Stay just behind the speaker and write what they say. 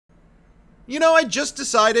You know, I just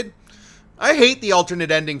decided I hate the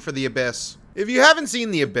alternate ending for The Abyss. If you haven't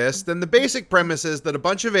seen The Abyss, then the basic premise is that a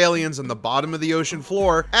bunch of aliens on the bottom of the ocean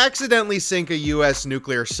floor accidentally sink a US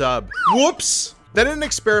nuclear sub. Whoops! Then an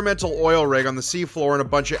experimental oil rig on the seafloor and a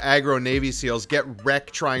bunch of aggro Navy SEALs get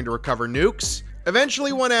wrecked trying to recover nukes.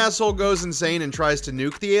 Eventually, one asshole goes insane and tries to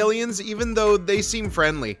nuke the aliens, even though they seem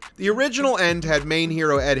friendly. The original end had main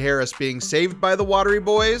hero Ed Harris being saved by the Watery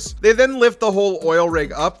Boys. They then lift the whole oil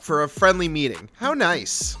rig up for a friendly meeting. How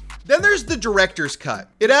nice. Then there's the director's cut.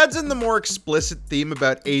 It adds in the more explicit theme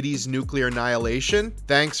about 80s nuclear annihilation.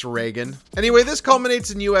 Thanks, Reagan. Anyway, this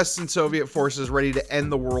culminates in US and Soviet forces ready to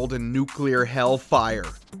end the world in nuclear hellfire.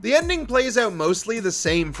 The ending plays out mostly the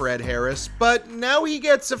same for Ed Harris, but now he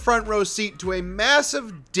gets a front row seat to a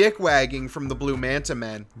massive dick wagging from the Blue Manta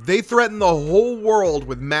Men. They threaten the whole world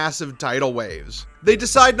with massive tidal waves. They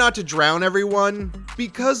decide not to drown everyone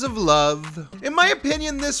because of love. In my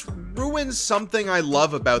opinion, this ruins something I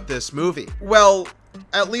love about this movie. Well,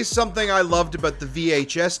 at least something I loved about the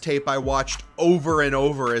VHS tape I watched over and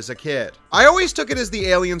over as a kid. I always took it as the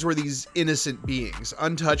aliens were these innocent beings,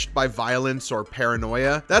 untouched by violence or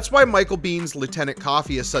paranoia. That's why Michael Biehn's Lieutenant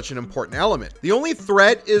Coffee is such an important element. The only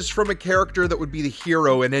threat is from a character that would be the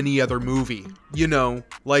hero in any other movie. You know,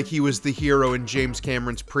 like he was the hero in James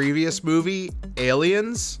Cameron's previous movie,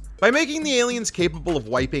 Aliens. By making the aliens capable of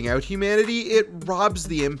wiping out humanity, it robs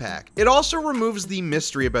the impact. It also removes the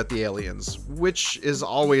mystery about the aliens, which is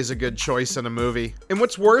always a good choice in a movie. And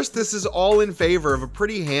what's worse, this is all in favor of a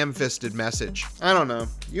pretty ham-fisted message. I don't know.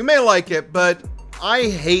 You may like it, but I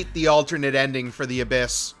hate the alternate ending for The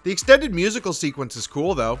Abyss. The extended musical sequence is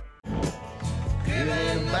cool, though.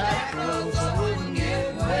 Giving back clothes I wouldn't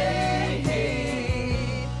give away.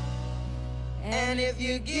 And if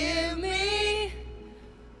you give